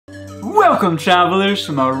Welcome, travelers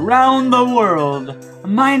from around the world.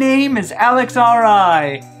 My name is Alex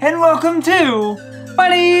R.I. and welcome to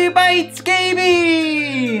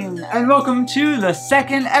BunnyBytesGaming! And welcome to the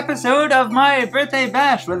second episode of my birthday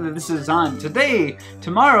bash, whether this is on today,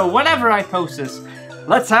 tomorrow, whenever I post this.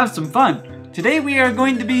 Let's have some fun. Today we are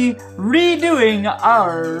going to be redoing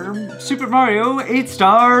our Super Mario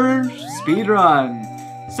 8-star speedrun.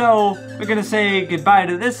 So, we're gonna say goodbye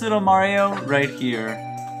to this little Mario right here.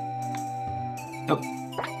 Oh.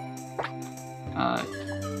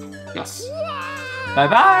 Yes.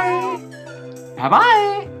 Bye-bye!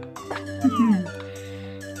 Bye-bye!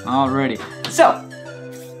 Alrighty. So,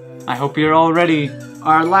 I hope you're all ready.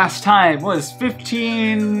 Our last time was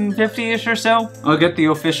 1550-ish or so. I'll get the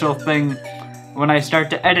official thing when I start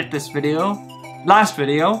to edit this video. Last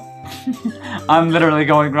video. I'm literally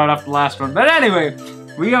going right off the last one. But anyway,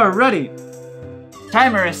 we are ready.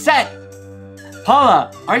 Timer is set. Paula,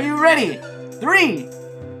 are you ready? 3,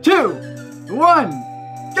 2, 1,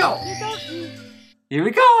 go! Here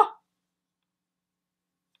we go.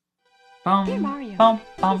 Dear Mario, Bum,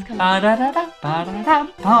 ba da da da ba da da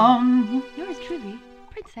bum. Yours truly,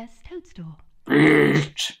 Princess Toadstool.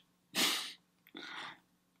 Bitch.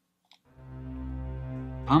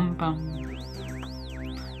 Bum bum.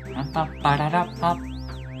 Ba ba da da ba.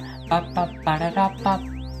 Ba ba ba da da ba.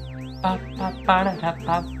 Ba ba ba da da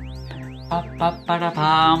ba. Ba ba ba da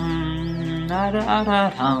bum. Da da da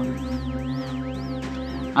dum.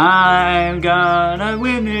 I'm gonna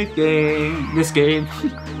win this game.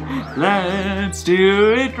 Let's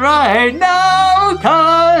do it right now,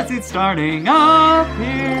 'cause it's starting up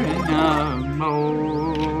here in a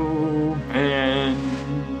moment.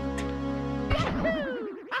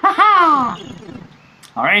 Haha!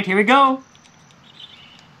 Alright, here we go.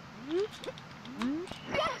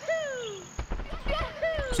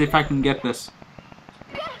 See if I can get this.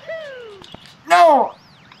 No!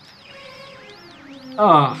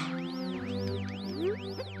 Oh.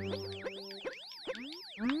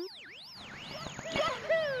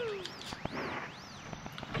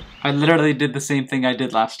 I literally did the same thing I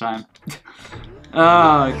did last time.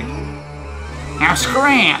 Oh, okay. Now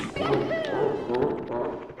scram!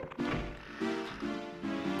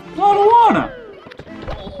 I don't wanna!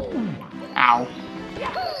 Ow.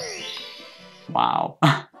 Wow.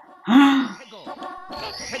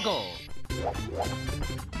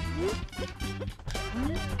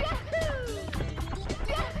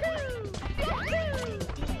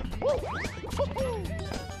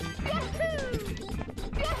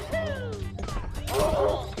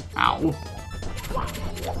 Ow.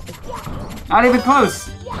 Not even close.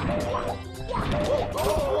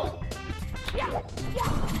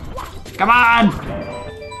 Come on.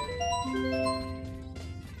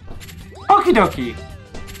 Okie dokie.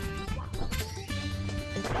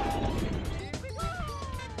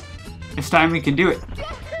 This time we can do it.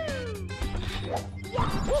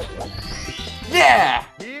 Yeah!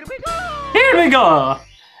 Here we go! Here we go!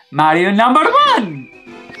 Mario number 1!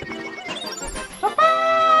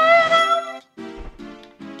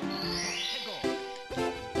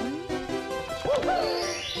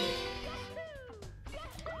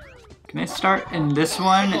 Can I start in this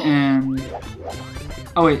one and...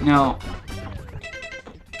 Oh wait, no.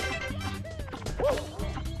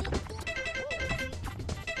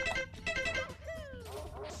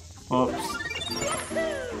 Whoops.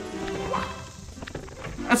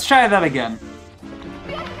 Let's try that again.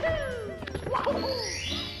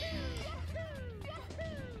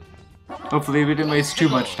 Hopefully we didn't waste too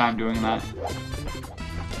much time doing that.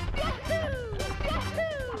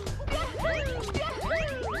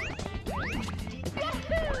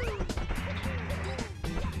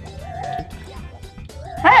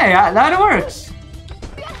 Hey, that works!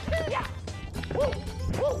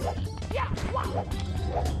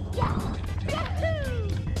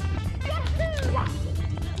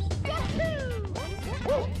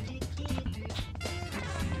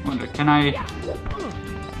 Wonder, can I...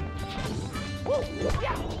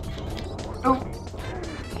 Oh!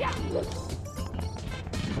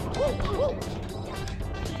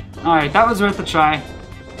 Alright, that was worth a try.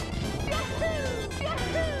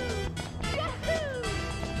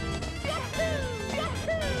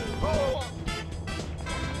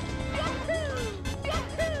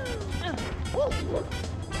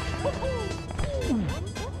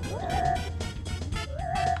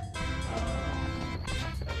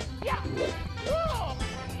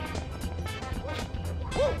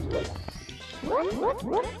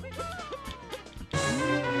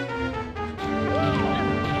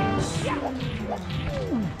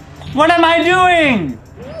 What am I doing?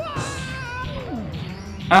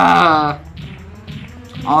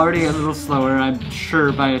 Already a little slower, I'm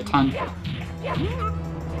sure, by a ton.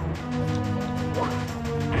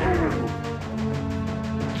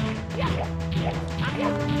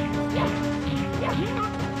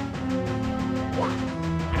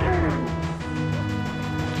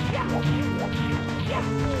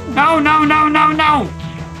 No, no, no, no, no!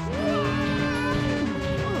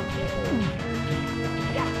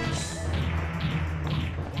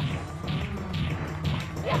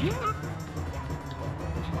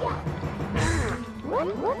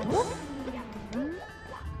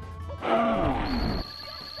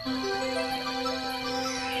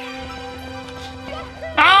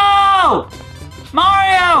 No!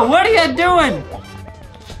 Mario, what are you doing?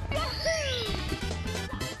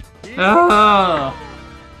 Oh,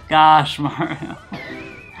 gosh, Mario.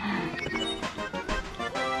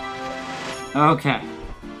 Okay.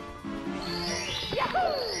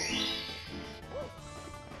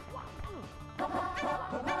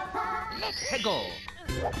 Let's go.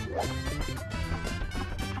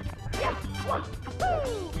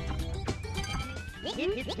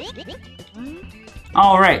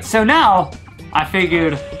 Alright, so now I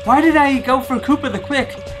figured, why did I go for Koopa the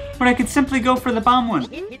Quick when I could simply go for the bomb one?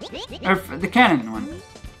 Or for the cannon one?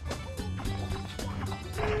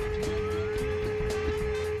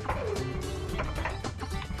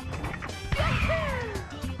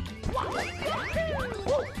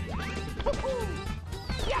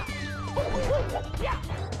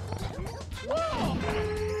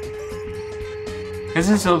 Because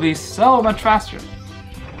this will be so much faster.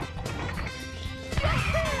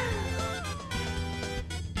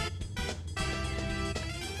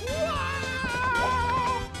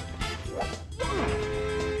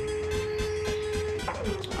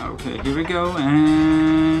 Okay, here we go,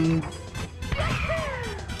 and...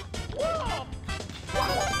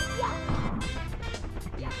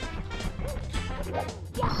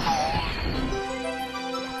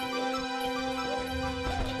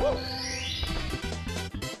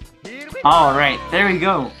 Alright, there we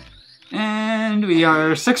go. And we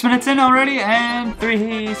are 6 minutes in already, and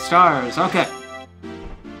 3 stars. Okay.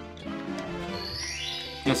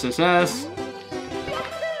 Yes, yes, yes.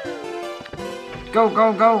 Go,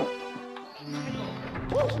 go, go!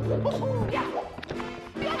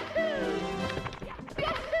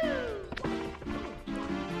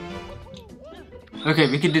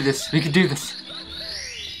 Okay, we can do this. We can do this.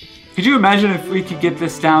 Could you imagine if we could get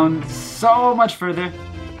this down so much further?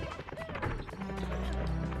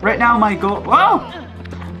 Right now, my goal... Whoa!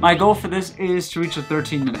 My goal for this is to reach a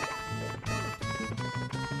 13-minute.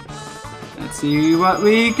 Let's see what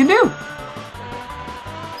we can do.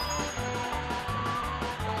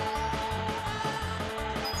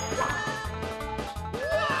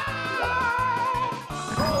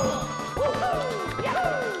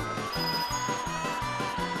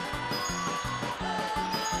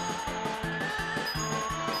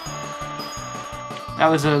 That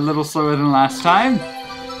was a little slower than last time.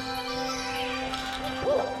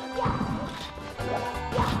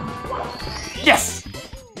 Yes!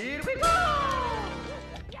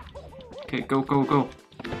 Okay, go, go, go.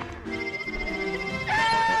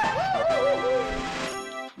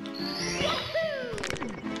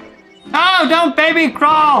 No, don't baby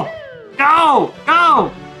crawl! Go!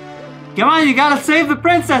 Go! Come on, you gotta save the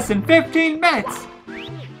princess in 15 minutes!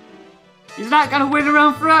 He's not gonna wait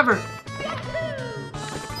around forever!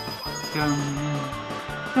 Dum,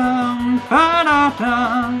 dum,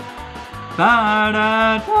 ba-da-da,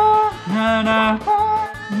 ba-da-da, na-na,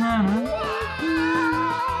 na-na.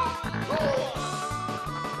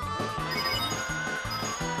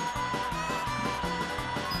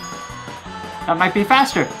 That might be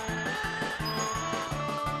faster.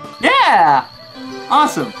 Yeah!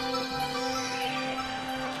 Awesome.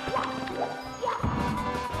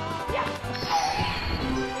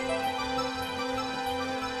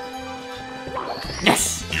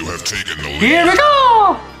 Yes! You have taken the lead. Here we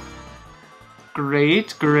go!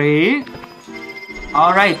 Great, great.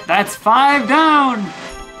 Alright, that's 5 down.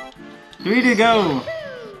 3 to go.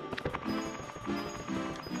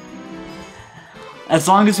 As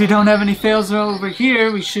long as we don't have any fails over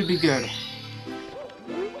here, we should be good.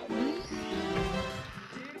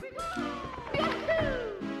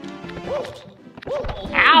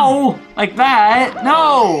 Ow! Like that?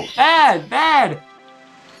 No! Bad, bad!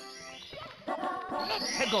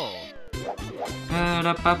 Go.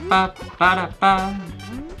 Ba-da-ba-ba, ba-da-ba.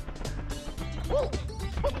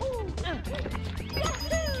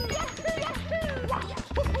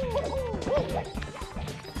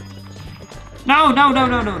 No, no, no,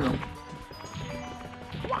 no, no, no.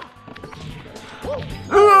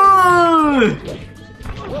 Well,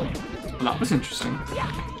 that was interesting.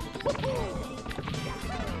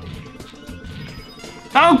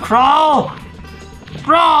 Don't crawl!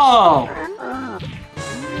 Crawl!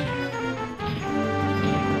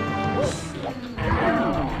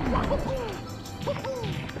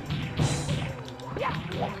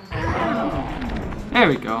 There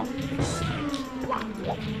we go.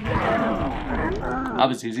 That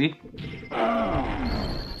was easy.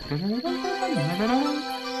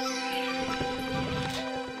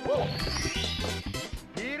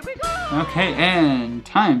 Okay, and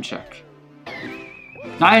time check.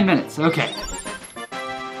 9 minutes, okay.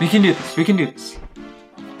 We can do this, we can do this.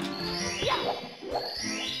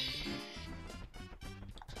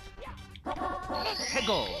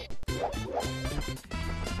 Hegel.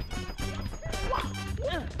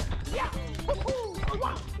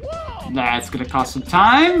 That's gonna cost some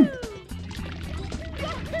time.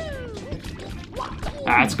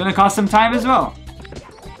 That's gonna cost some time as well.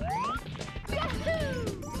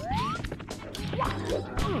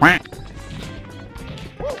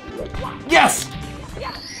 Yes!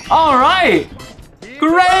 Alright!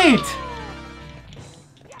 Great!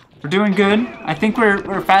 We're doing good. I think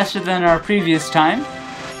we're faster than our previous time.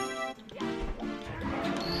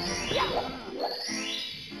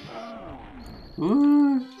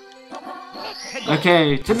 Ooh.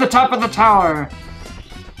 Okay, to the top of the tower!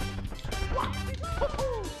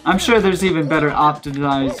 I'm sure there's even better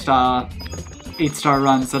optimized 8-star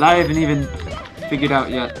runs that I haven't even figured out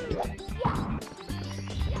yet.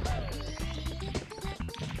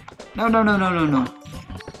 No, no, no, no, no, no.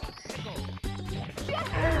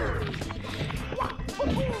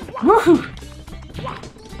 Woohoo!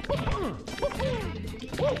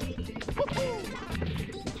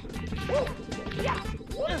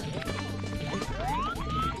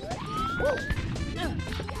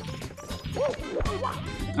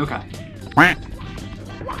 Okay.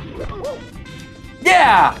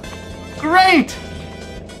 Yeah! Great!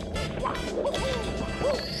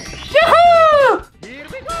 Yahoo!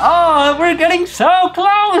 Oh, we're getting so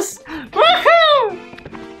close! Woohoo!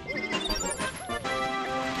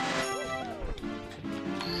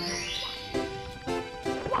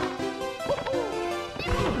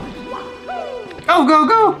 Go, go,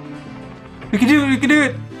 go! We can do it, we can do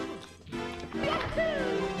it!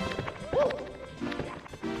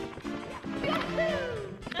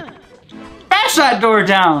 Bash that door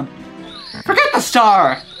down! Forget the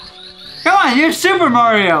star! Come on, you're Super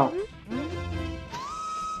Mario!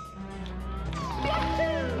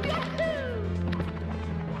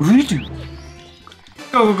 What do you do?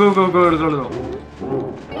 Go, go, go, go, go, go, go.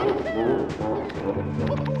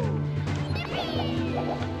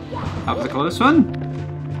 That was a close one.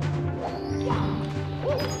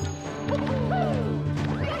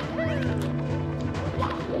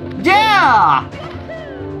 Yeah!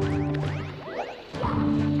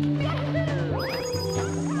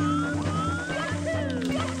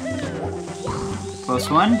 Close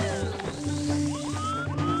one.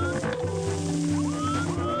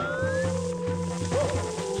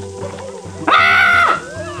 Ah!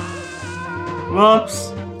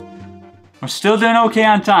 Whoops. We're still doing okay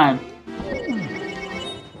on time.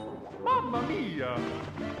 Mamma mia.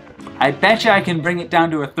 I bet you I can bring it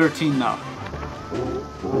down to a 13 though.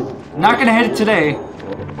 Not gonna hit it today.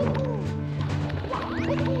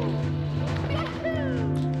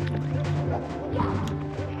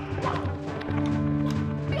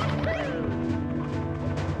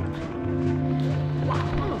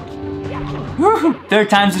 Woo-hoo! Third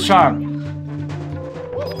time's the charm.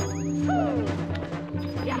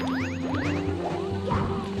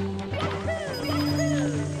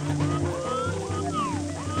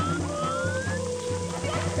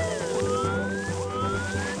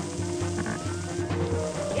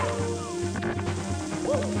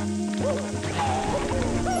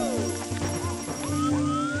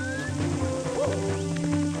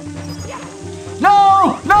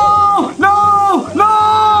 No! No! No!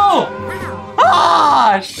 No!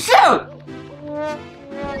 Ah! Shoot!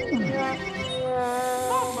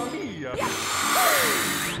 Mamma mia.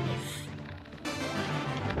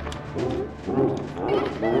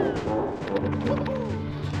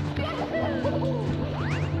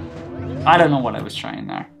 I don't know what I was trying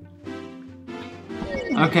there.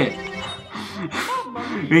 Okay.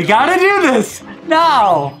 We gotta do this!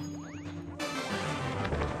 Now!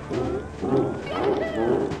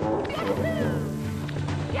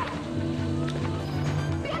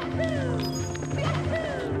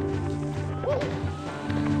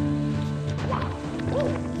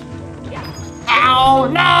 Ow!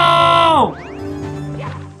 No!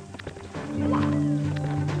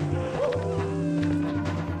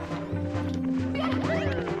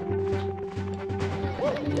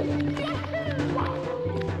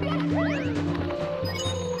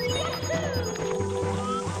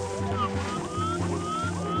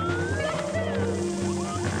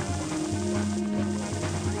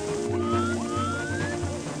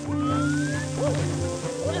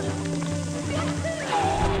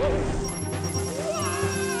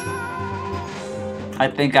 I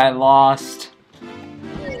think I lost.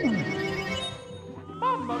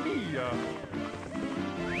 Mamma mia!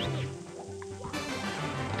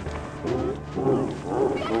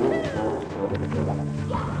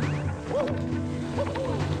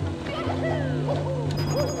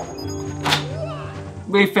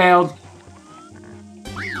 We failed.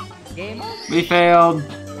 We failed.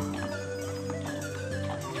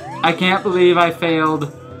 I can't believe I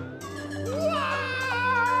failed.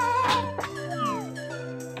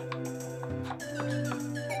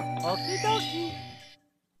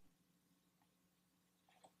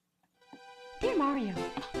 Dear Mario,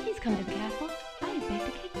 please come to the castle. I have baked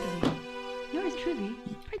a cake for you. Yours truly,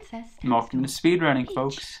 Princess Welcome to speedrunning,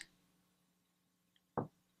 folks.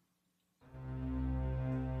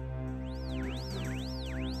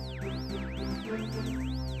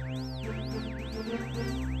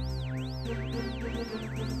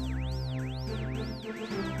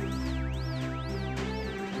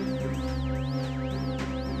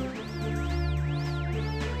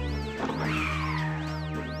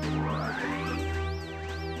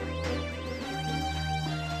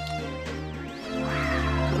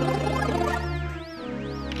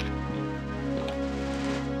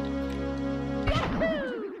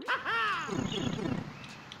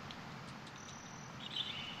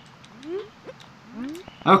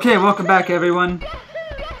 Okay, welcome back, everyone.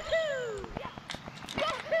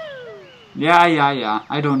 Yeah.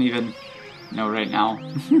 I don't even know right now.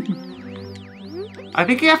 I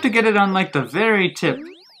think you have to get it on, like, the very tip.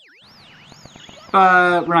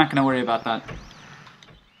 But we're not gonna worry about that.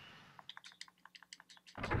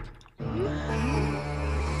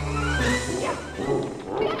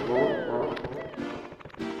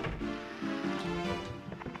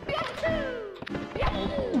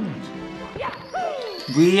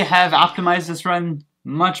 We have optimized this run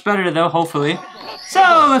much better, though, hopefully.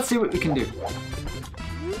 So, let's see what we can do.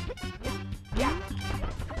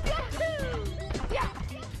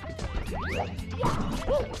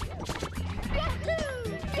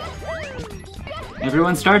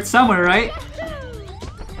 Everyone starts somewhere, right?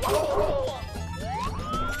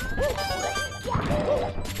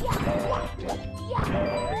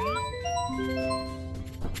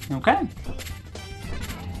 Okay.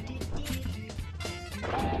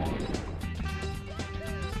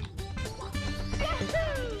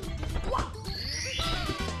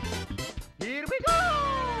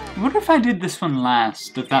 I wonder if I did this one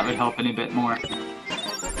last, if that would help any bit more.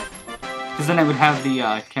 Because then I would have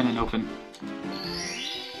the cannon open.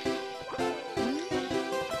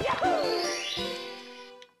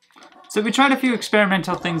 So we tried a few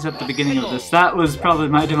experimental things at the beginning of this. That was probably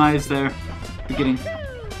my demise there. Beginning.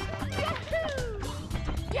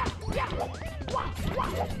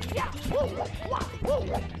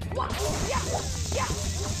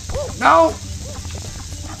 No!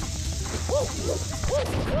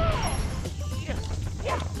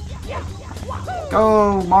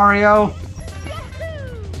 Go, Mario!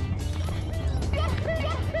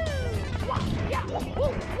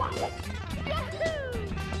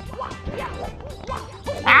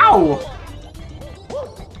 Ow!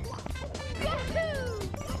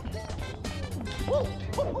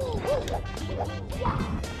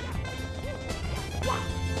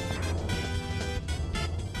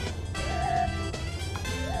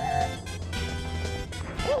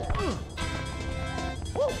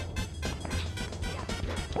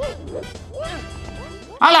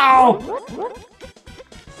 Hello!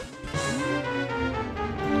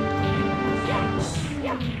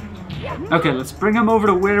 Okay, let's bring him over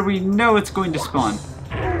to where we know it's going to spawn.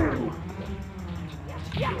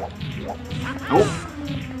 Oh.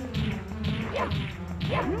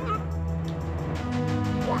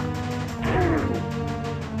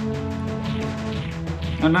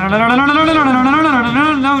 No, no, no, no, no, no, no, no, no,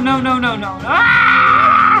 no, no, no, no, no.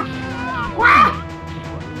 Ah!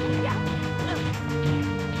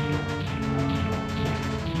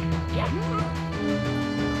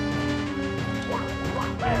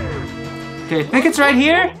 Okay, I think it's right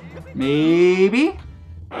here. Maybe.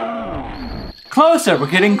 Closer,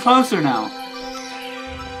 we're getting closer now.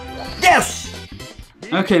 Yes!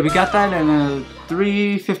 Okay, we got that in a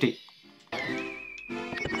 350.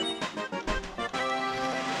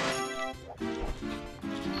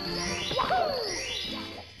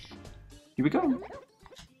 Here we go.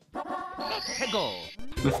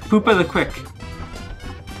 with Poopa the Quick.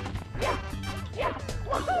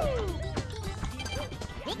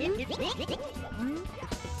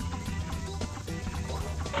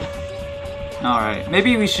 Alright,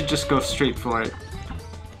 maybe we should just go straight for it.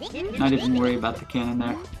 Not even worry about the cannon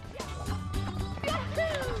there.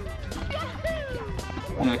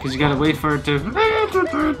 Yeah, because you gotta wait for it to...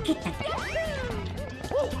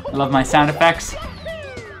 I love my sound effects.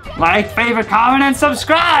 Like, favorite, comment, and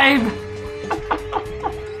subscribe!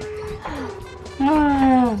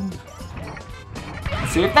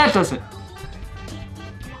 Let's see if that does it.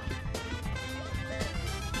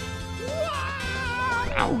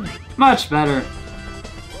 Ow. Much better.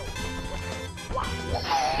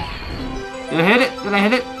 Did I hit it? Did I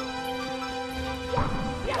hit it?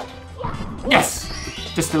 Yes!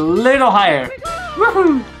 Just a little higher.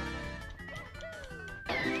 Woohoo!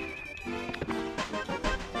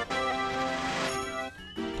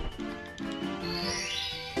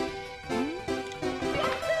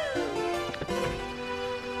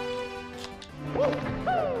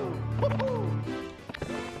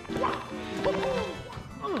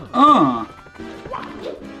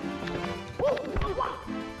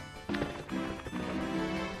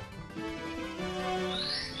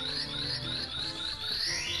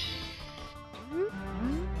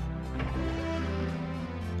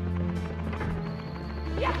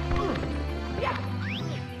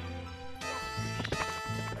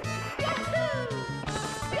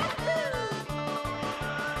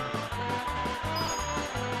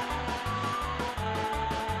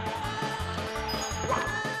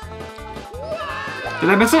 Did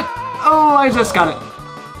I miss it? Oh, I just got it.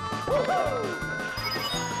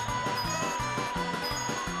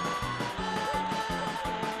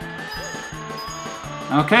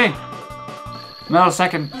 Okay.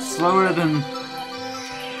 Millisecond slower than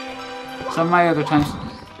some of my other times.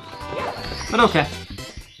 But okay.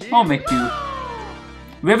 I'll make do.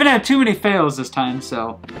 We haven't had too many fails this time,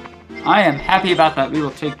 so I am happy about that. We will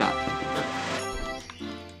take that.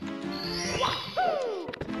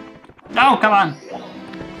 No, come on.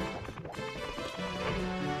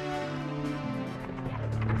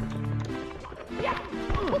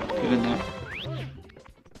 Get in there.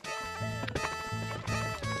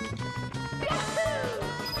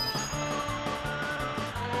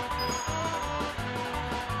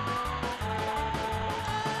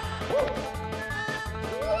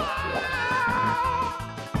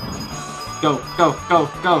 Go, go, go,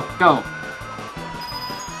 go, go.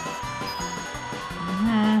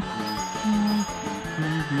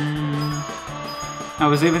 I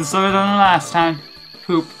was even slower than the last time.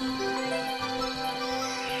 Poop.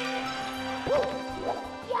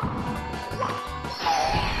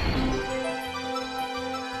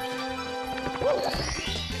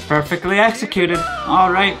 Perfectly executed.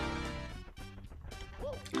 All right.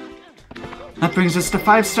 That brings us to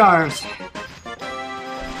 5 stars.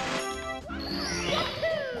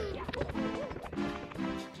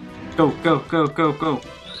 Go, go, go, go, go.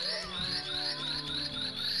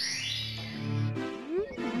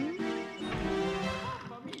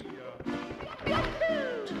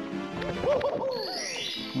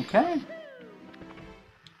 Okay.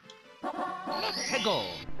 Go.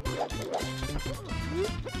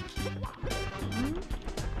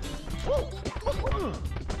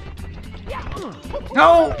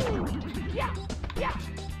 No!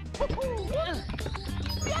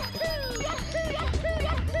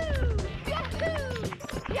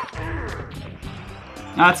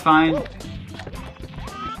 That's fine.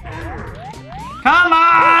 Come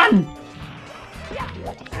on!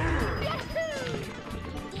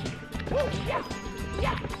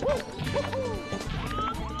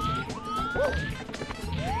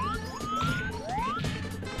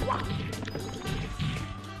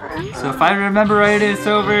 So if I remember right, it's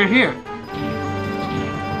over here.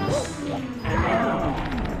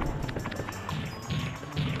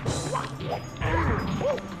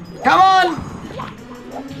 Come on!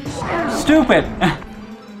 Stupid!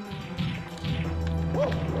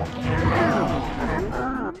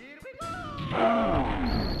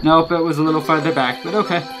 Nope, it was a little farther back, but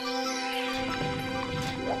okay.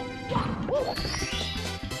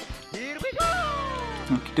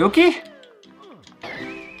 Okie dokie.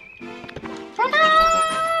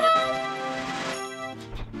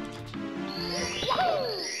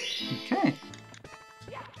 Okay.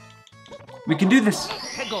 We can do this.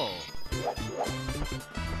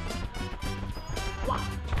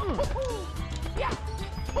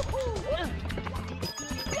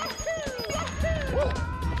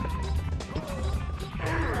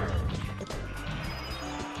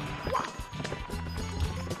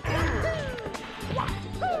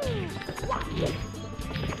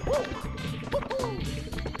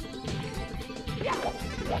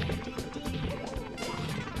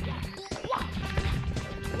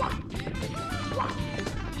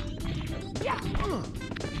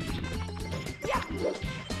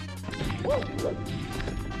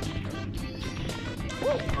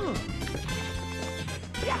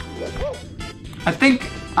 I think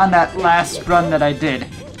on that last run that I did,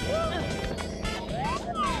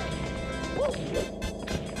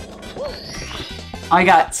 I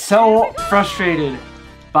got so frustrated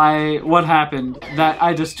by what happened that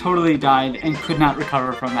I just totally died and could not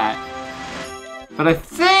recover from that. But I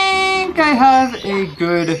think I have a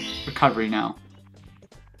good recovery now.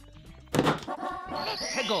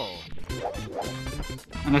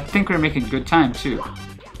 And I think we're making good time too.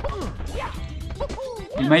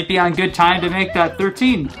 We might be on good time to make that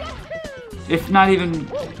 13. If not even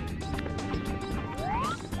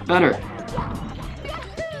better.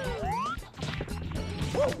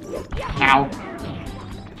 Ow.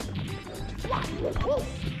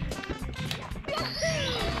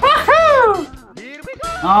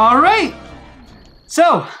 Woohoo! Alright!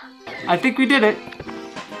 So, I think we did it.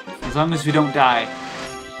 As long as we don't die.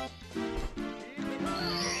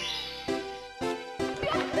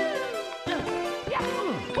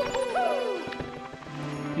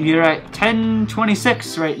 You're at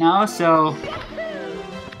 10:26 right now, so...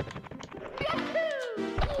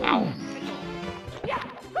 Ow.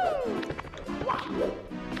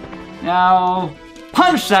 Now,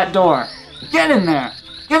 punch that door! Get in there!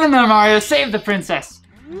 Get in there, Mario! Save the princess!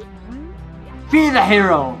 Be the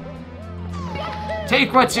hero!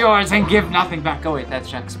 Take what's yours and give nothing back. Oh wait, that's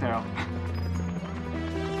Jack Sparrow.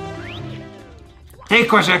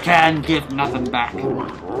 Take what you can, give nothing back.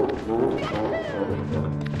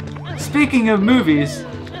 Speaking of movies,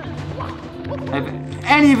 have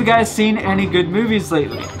any of you guys seen any good movies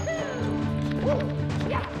lately?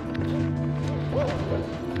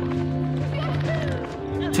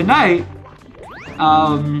 Tonight,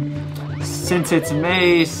 since it's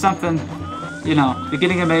May something, you know,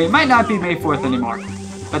 beginning of May, it might not be May 4th anymore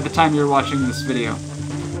by the time you're watching this video.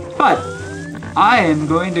 But I am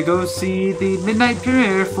going to go see the midnight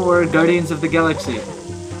premiere for Guardians of the Galaxy.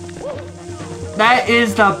 That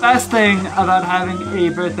is the best thing about having a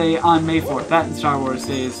birthday on May 4th. That and Star Wars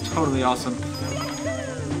Day is totally awesome.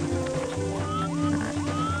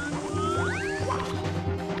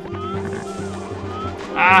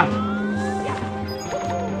 Ah!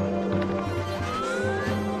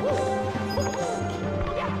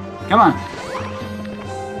 Come on.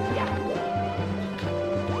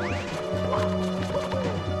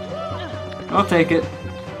 I'll take it.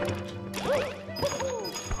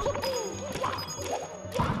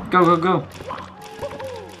 Go, go, go.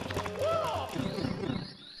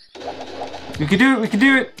 We can do it, we can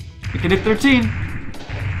do it. We can hit 13.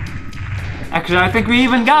 Actually, I think we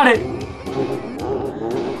even got it.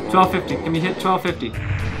 1250. Can we hit 1250?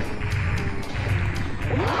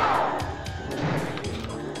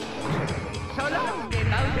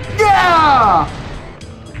 Yeah!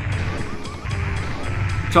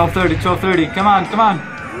 1230, 1230. Come on, come on.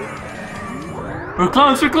 We're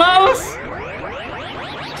close, we're close!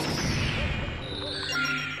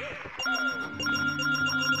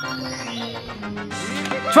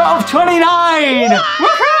 $12.29!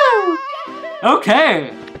 Woohoo!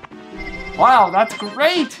 Okay. Wow, that's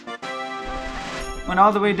great! Went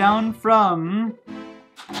all the way down from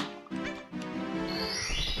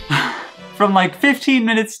like 15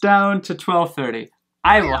 minutes down to 12:30.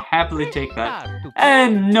 I will happily take that.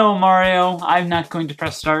 And no, Mario, I'm not going to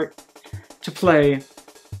press start to play.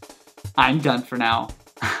 I'm done for now.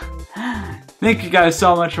 Thank you guys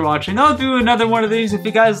so much for watching. I'll do another one of these if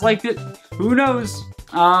you guys liked it. Who knows?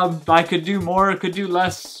 I could do more, could do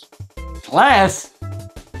less. Less?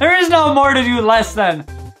 There is no more to do less than.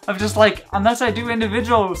 I'm just like, unless I do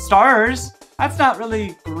individual stars, that's not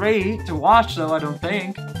really great to watch though, I don't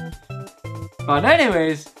think. But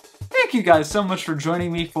anyways, thank you guys so much for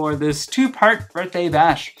joining me for this 2-part birthday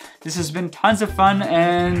bash. This has been tons of fun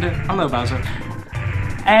and hello Bowser.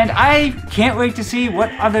 And I can't wait to see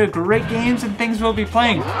what other great games and things we'll be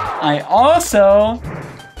playing. I also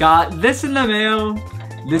got this in the mail.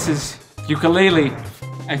 This is ukulele,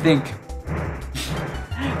 I think.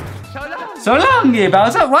 So long,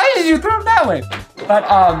 Bowser. Why did you throw it that way? But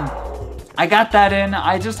I got that in.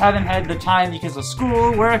 I just haven't had the time because of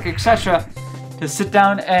school, work, etc. to sit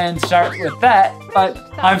down and start with that. But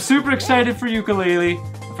I'm super excited for ukulele.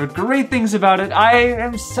 I've heard great things about it. I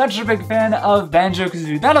am such a big fan of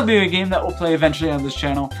Banjo-Kazooie. That'll be a game that we'll play eventually on this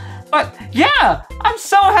channel. But yeah, I'm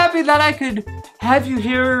so happy that I could have you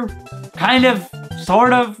here, kind of,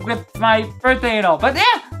 sort of, with my birthday and all. But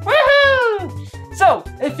yeah, woohoo! So,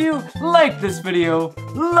 if you like this video,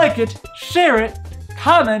 like it, share it,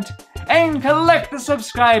 comment, and click the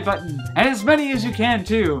subscribe button. And as many as you can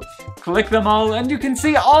too. Click them all and you can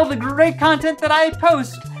see all the great content that I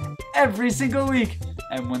post every single week.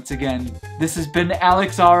 And once again, this has been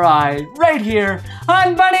Alex RI right here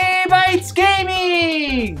on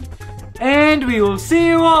BunnyBytesGaming! And we will see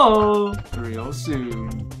you all real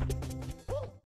soon.